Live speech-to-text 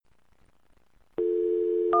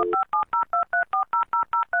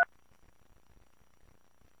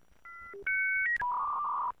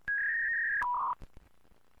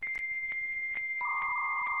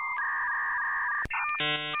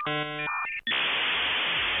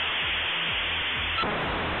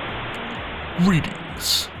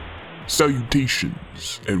Greetings,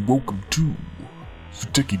 salutations, and welcome to the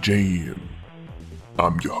Techie Jam.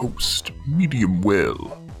 I'm your host, Medium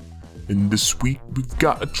Well, and this week we've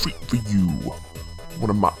got a treat for you.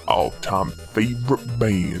 One of my all-time favorite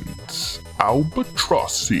bands,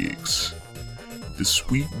 Albatrossix. This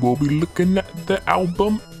week we'll be looking at the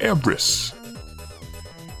album Eris.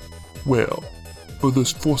 Well,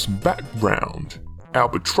 for some background,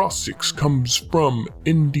 Albatrossix comes from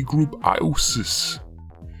indie group Iosis,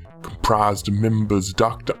 comprised of members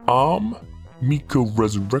Dr. Arm, Miko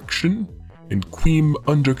Resurrection, and Queen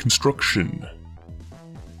Under Construction.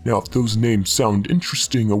 Now, if those names sound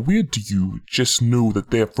interesting or weird to you, just know that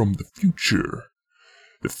they're from the future.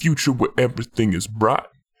 The future where everything is bright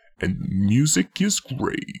and the music is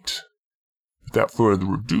great. Without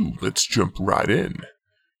further ado, let's jump right in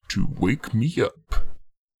to Wake Me Up.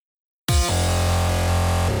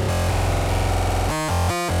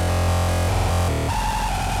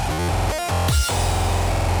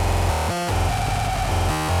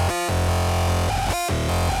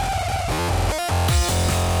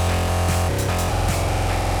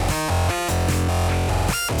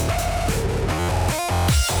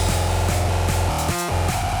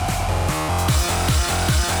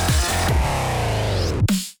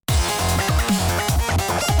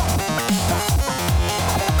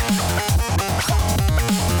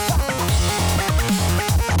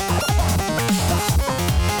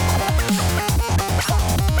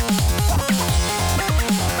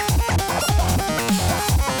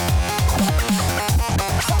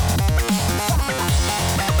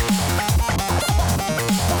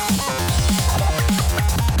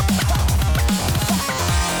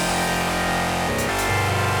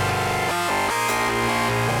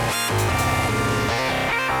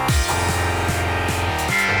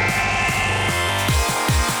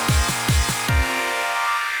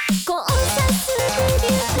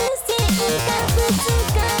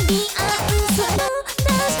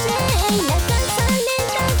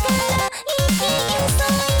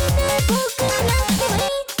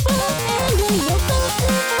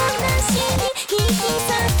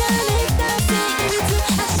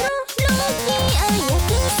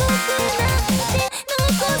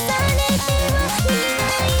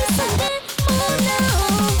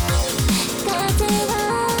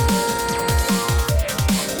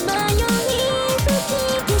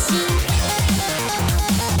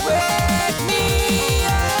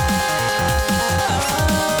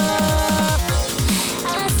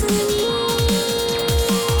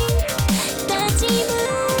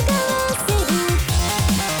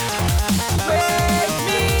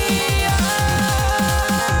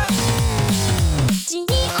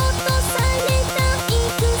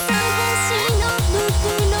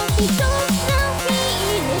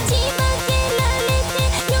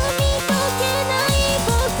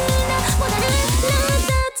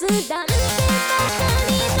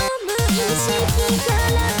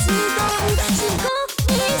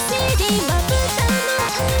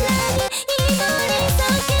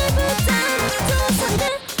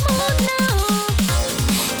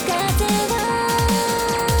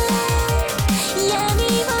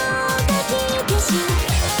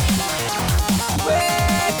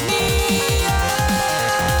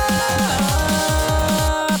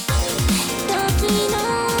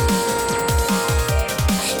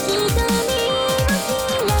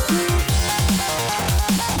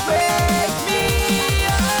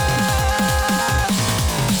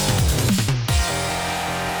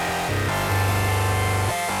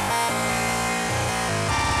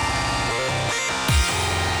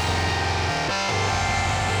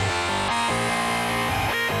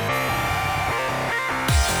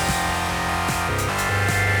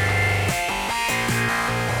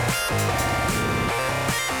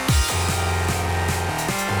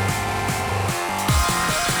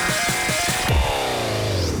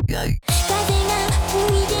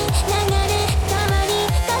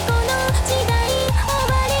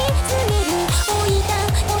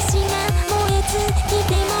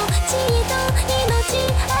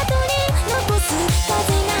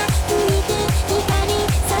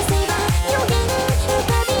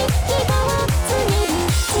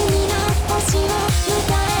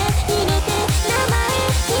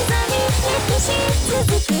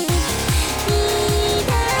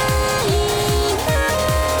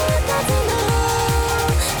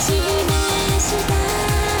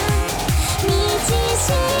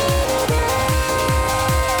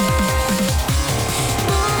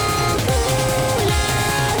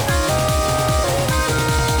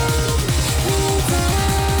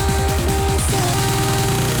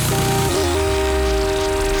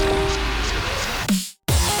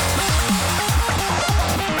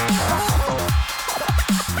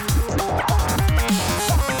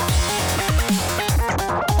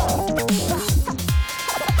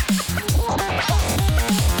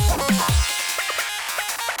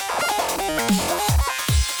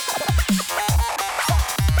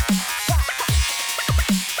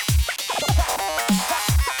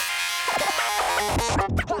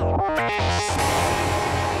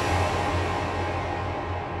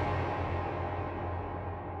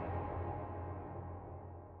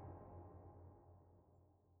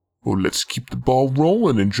 Well, let's keep the ball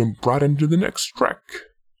rolling and jump right into the next track.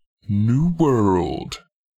 New World.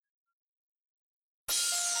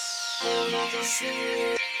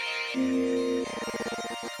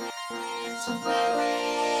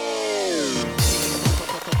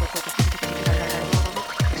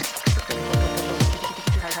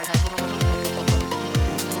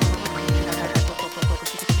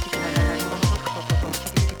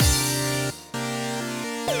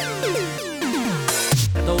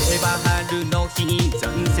春の日に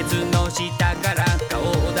残雪の下から顔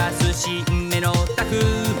を出す新芽のたく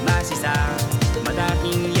ましさ、まだ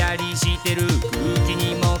ひんやりしてる空気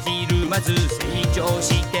にもひるまず成長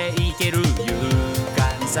していける勇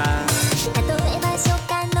敢さ。例えば初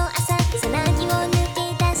夏の朝、さなぎを抜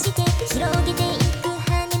け出して広げていく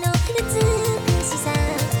羽の美しさ、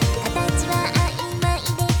形は曖昧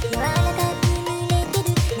で柔らかく濡れて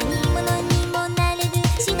る、何者にもなれる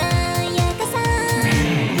しなやかさ。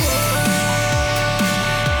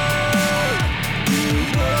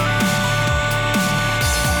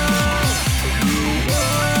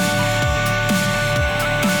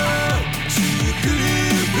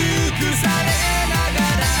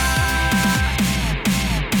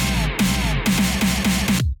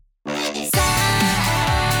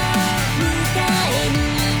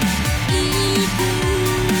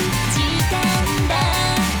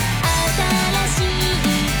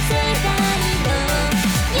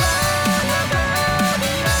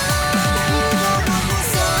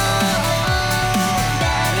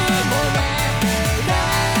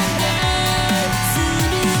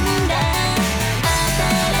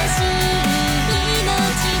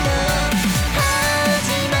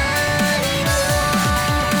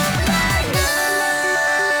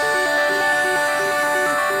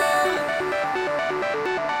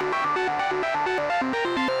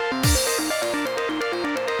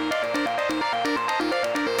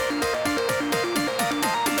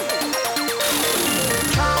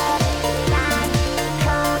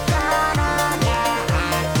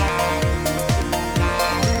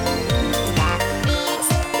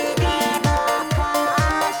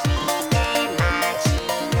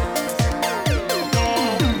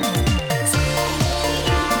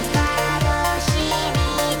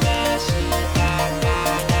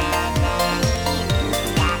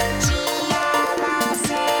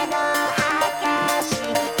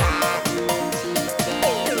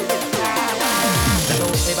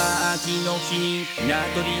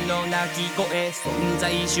鳥の鳴き声、存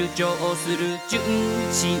在主張する純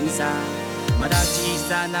真さ、まだ小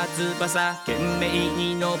さな翼懸命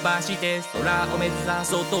に伸ばして空を目指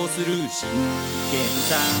そうとする真剣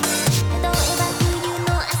さ。例えば冬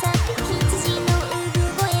の朝、羊の産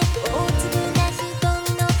声、大粒な瞳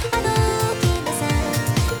のあどけなさ、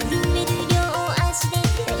震える両足で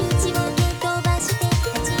大地を蹴飛ばして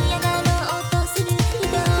立ち上がろうとする愛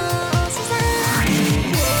しさ。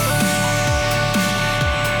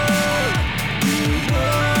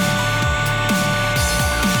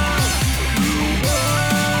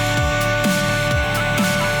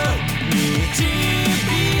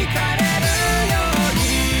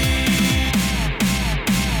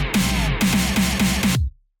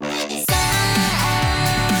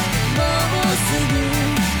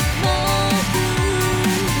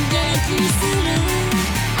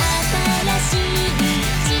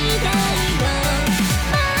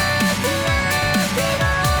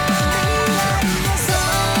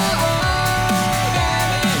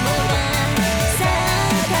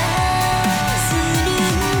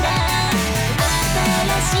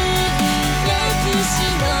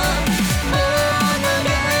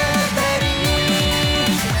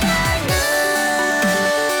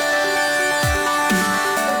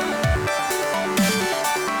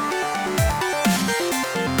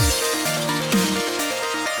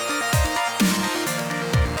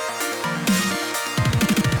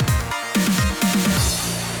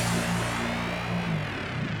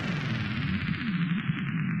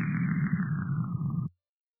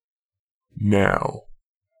Now,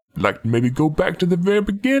 I'd like to maybe go back to the very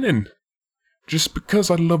beginning, just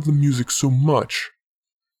because I love the music so much.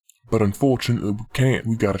 But unfortunately we can't,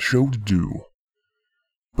 we got a show to do.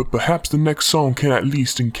 But perhaps the next song can at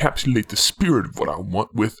least encapsulate the spirit of what I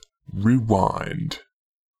want with Rewind.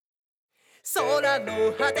 空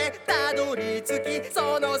の果てたどり着き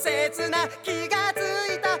その切な気がつ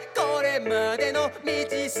いたこれまでの道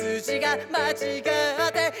筋が間違っ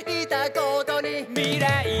ていたことに未来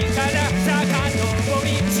から遡り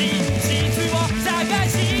真実を探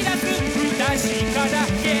し出す不確かな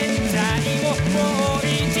現在をもう一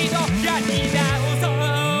度やり直そう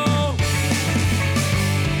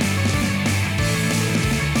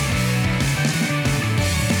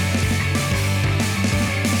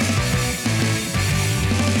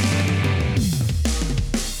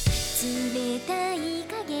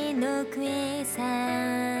のクエさ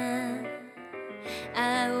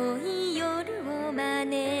青い夜を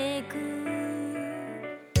招く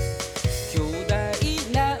巨大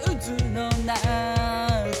な渦の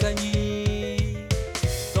中に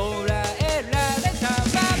捉えられた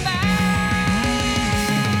まま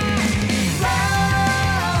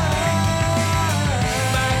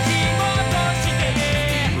巻き戻して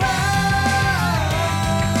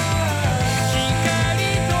光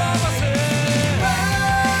ともす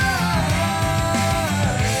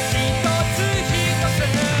一つ一つ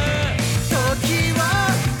時を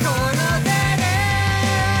この手で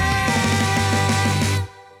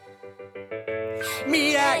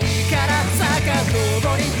未来から遡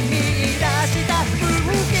り見出した分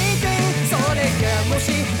岐点それがもし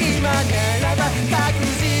今ならば確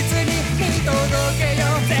実に見届けよ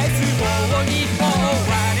う絶望に覆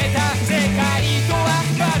われた世界とは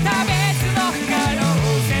また別の可能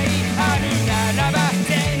性あるならば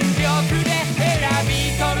全力で選び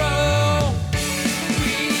取ろう We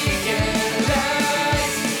can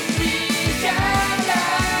rise, we can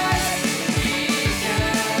rise, we can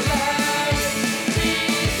rise, we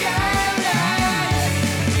can rise,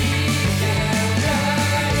 we can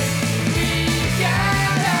rise, we can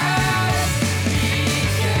rise, we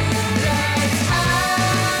can rise up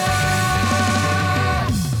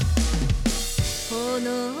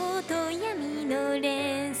炎と闇の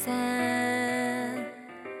連鎖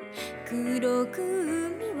黒く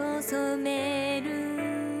海を染める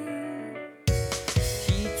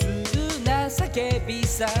悲痛な叫び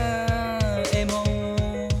さえも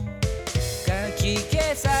かき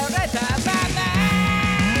消されたまま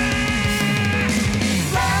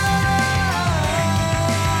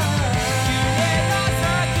夢の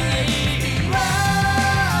先に光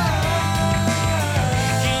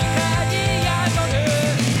宿る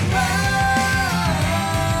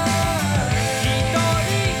一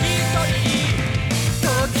人一人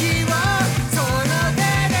時をその手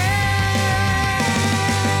で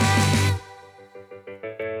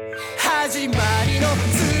始まりの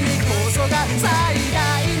罪こそが最大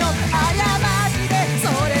の過ちでそ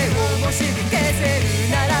れをもし消せる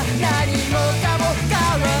なら何もかも変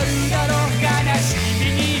わるだろう悲しみ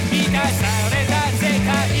に満たされた世界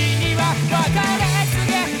には別れ告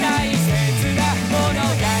げ大切なもの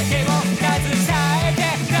だけを携えて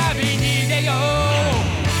旅に出よう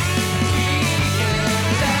We can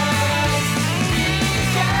rise, we can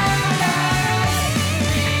rise,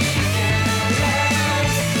 we can rise,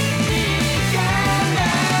 we can rise, we can rise, we can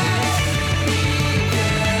rise,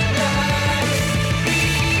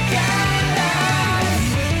 we can rise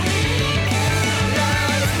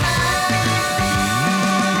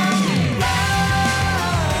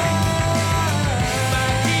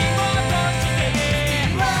巻き戻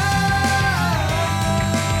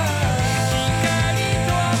して光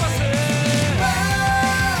ともす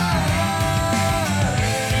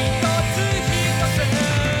一つ一つ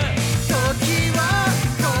時を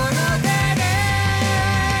この手で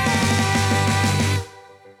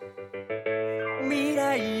未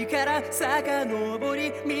来から遡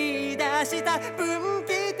り見出した分岐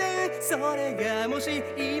点それがもし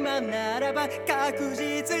今ならば確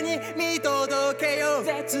実に見届けよう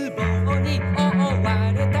絶望に覆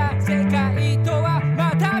われた世界とは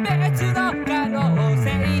また別の可能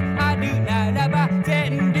性あるならば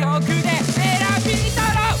全力で選び取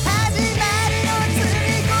ろう始まりの罪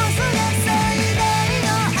こそが最大の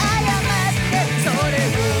過ちでそれ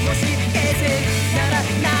をもし消せるなら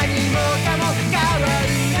何もかも変わ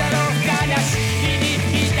るだろう悲しみに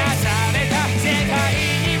満たされた世界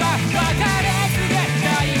には別れ告げ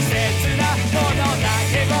大切なものだ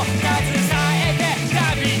けを携えて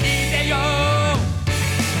旅に出よう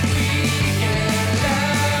We can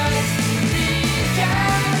rise, we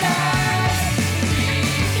can rise, we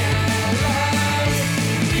can rise,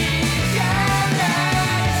 we can rise, we can rise,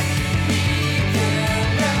 we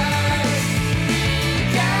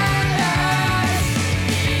can rise,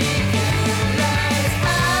 we can rise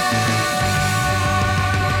up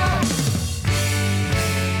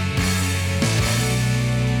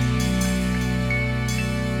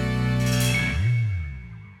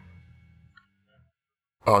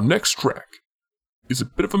Our next track is a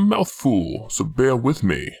bit of a mouthful, so bear with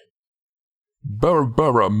me. Bara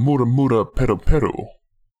bara mura mura pero pero.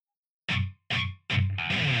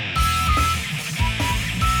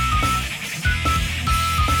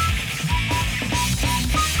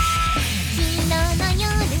 昨日の夜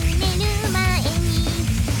寝る前に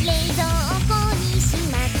冷蔵庫にし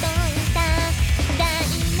まっといたダ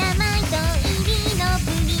イナマイト入りのプ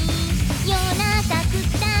リン夜中食っ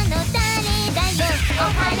たの誰だよお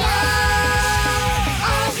はよう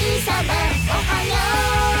お日様おはよ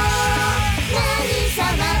う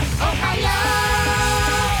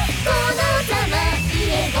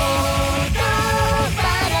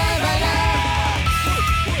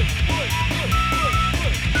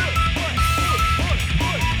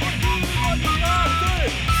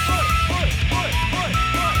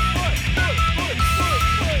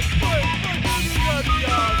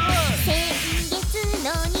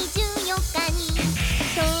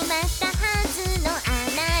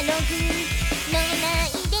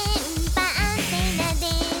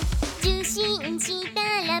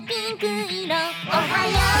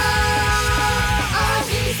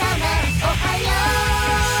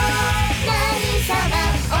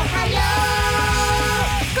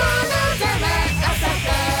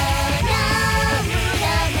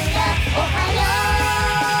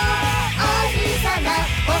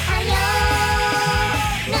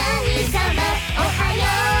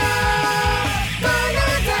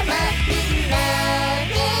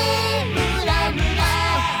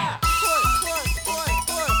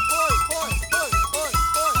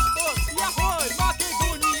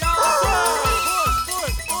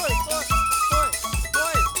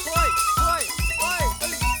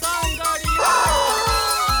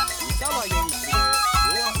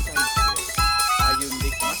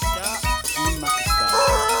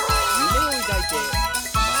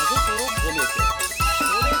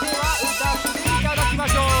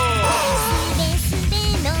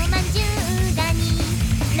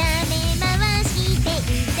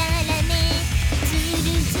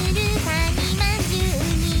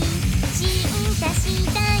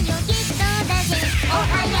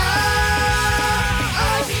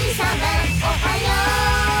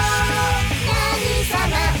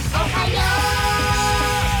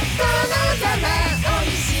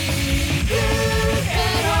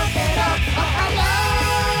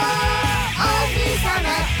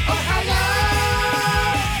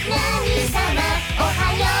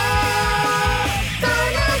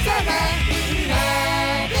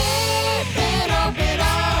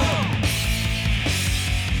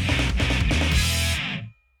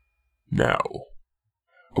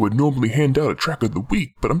would normally hand out a track of the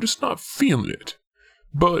week, but I'm just not feeling it.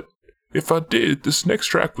 But if I did, this next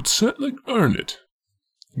track would certainly earn it.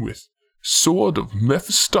 With Sword of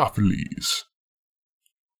Mephistopheles.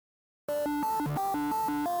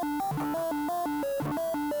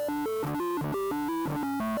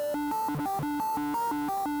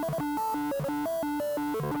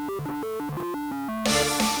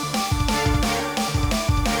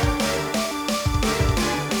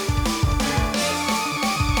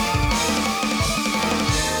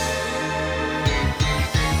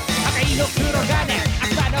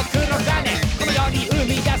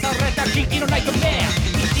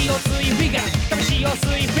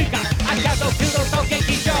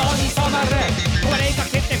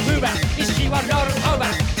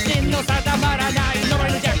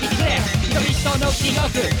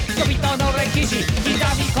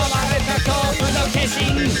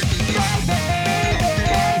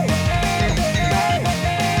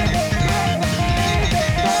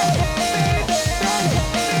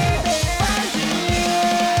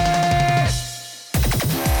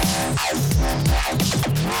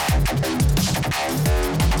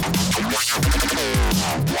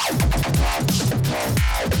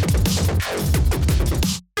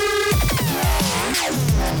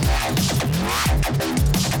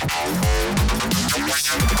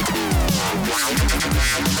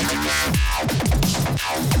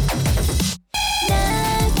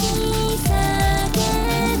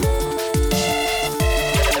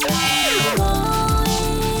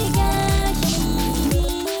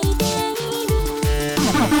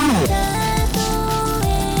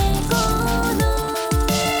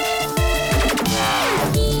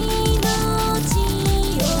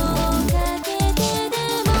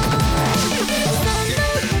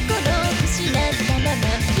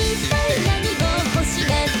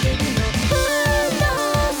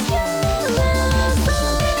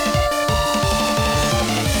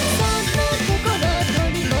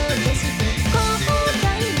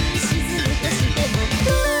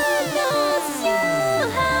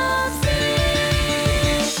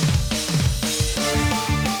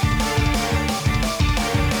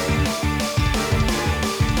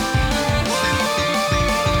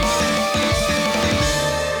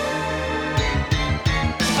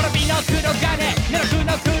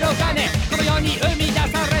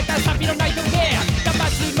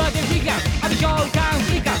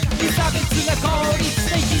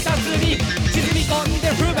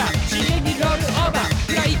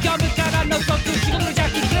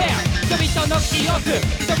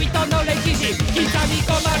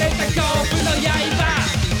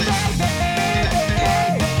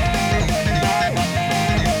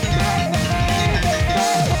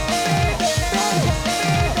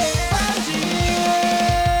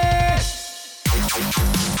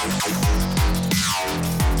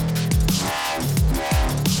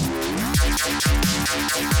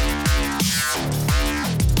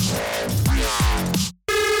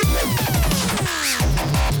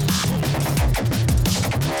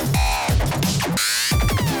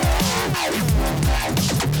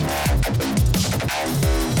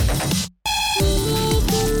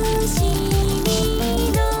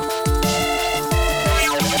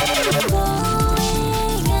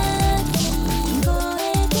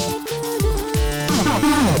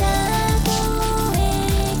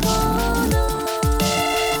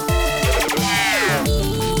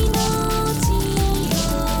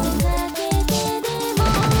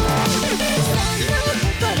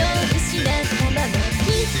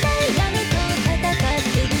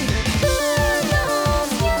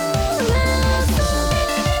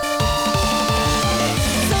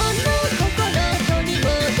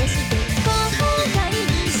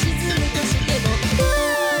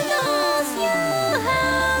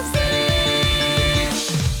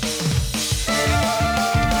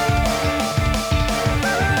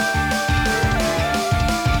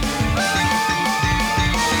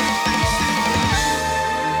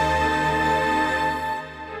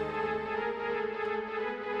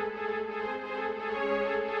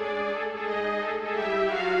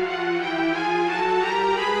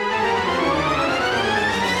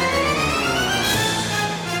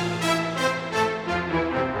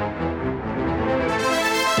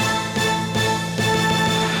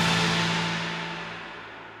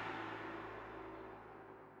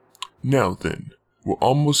 Now then, we're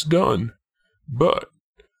almost done, but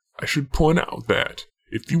I should point out that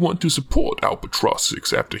if you want to support Albatross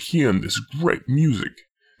 6 after hearing this great music,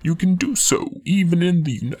 you can do so even in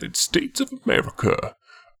the United States of America.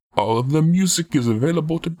 All of the music is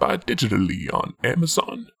available to buy digitally on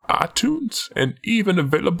Amazon, iTunes, and even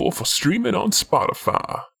available for streaming on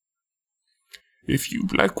Spotify. If you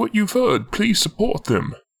like what you've heard, please support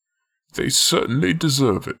them. They certainly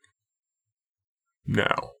deserve it.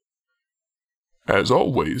 Now, as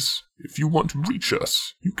always, if you want to reach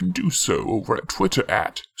us, you can do so over at Twitter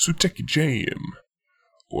at SutekiJam.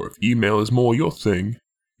 Or if email is more your thing,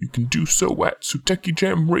 you can do so at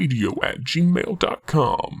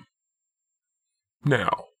sutekijamradio@gmail.com.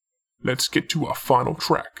 Now, let's get to our final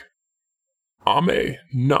track. Ame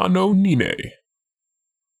Nano Nine.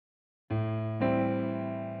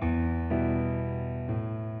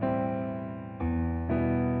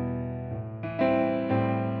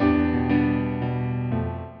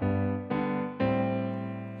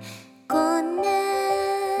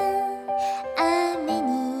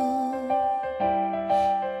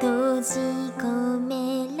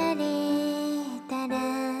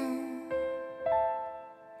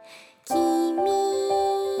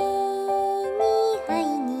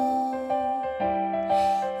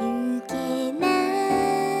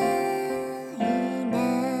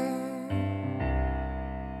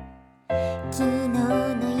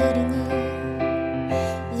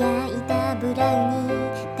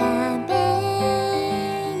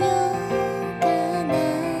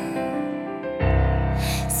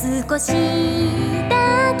 少し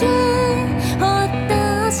だけほっ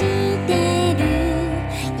としてる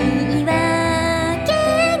言い訳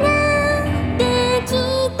ができ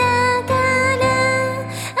たから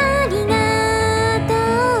ありがと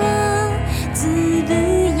うつぶ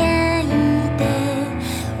やいて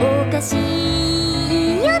おかし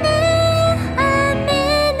いよね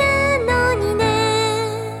雨なのにね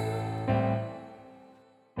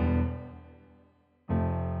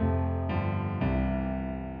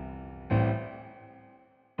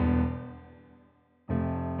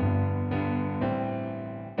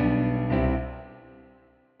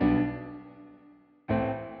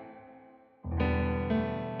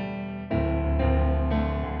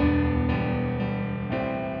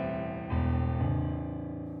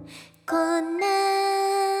こんな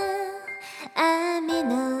雨の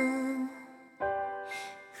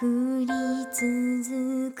降り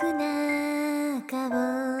続く中を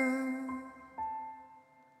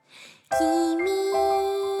君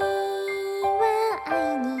は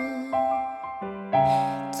会いに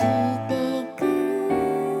来てく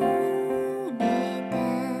れた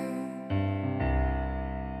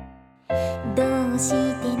どうして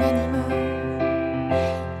何も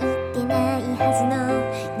言ってないはずの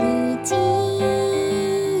日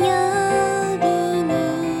曜日に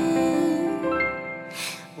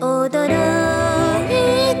驚い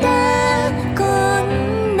たこん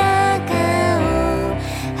な顔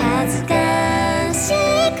恥ずかし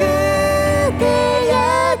くて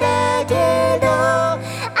やだけどあ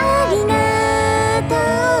りがと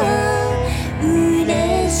う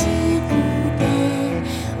嬉しくて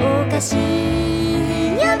おかしい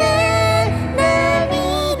よね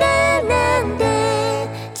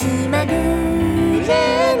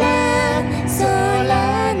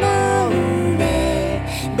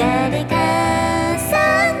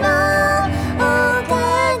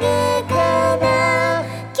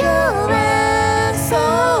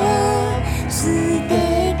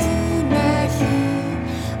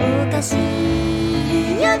しい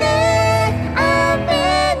よね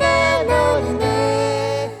雨なのに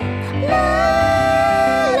ねラ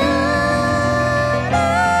ララララ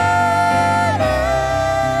ラ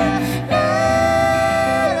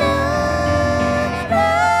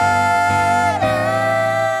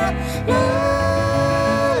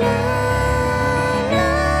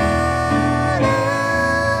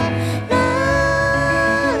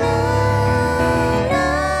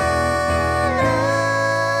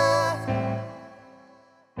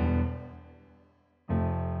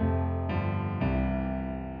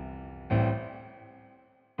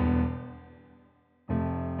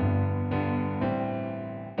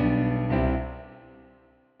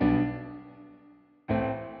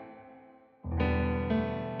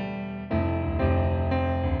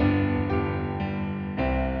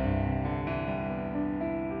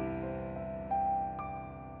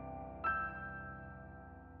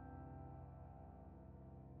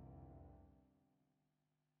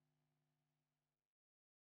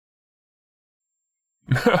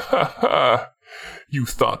You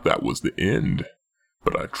thought that was the end,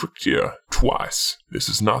 but I tricked you twice. This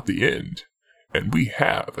is not the end, and we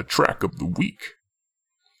have a track of the week.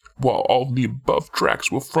 While all the above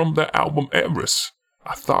tracks were from the album Eris,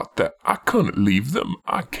 I thought that I couldn't leave them.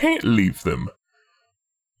 I can't leave them.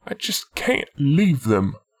 I just can't leave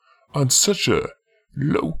them on such a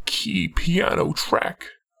low-key piano track.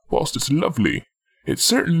 Whilst it's lovely, it's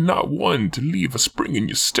certainly not one to leave a spring in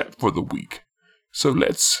your step for the week. So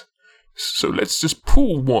let's So let's just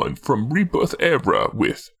pull one from Rebirth Era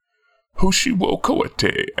with Hoshiwo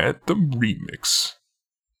Koate Anthem Remix.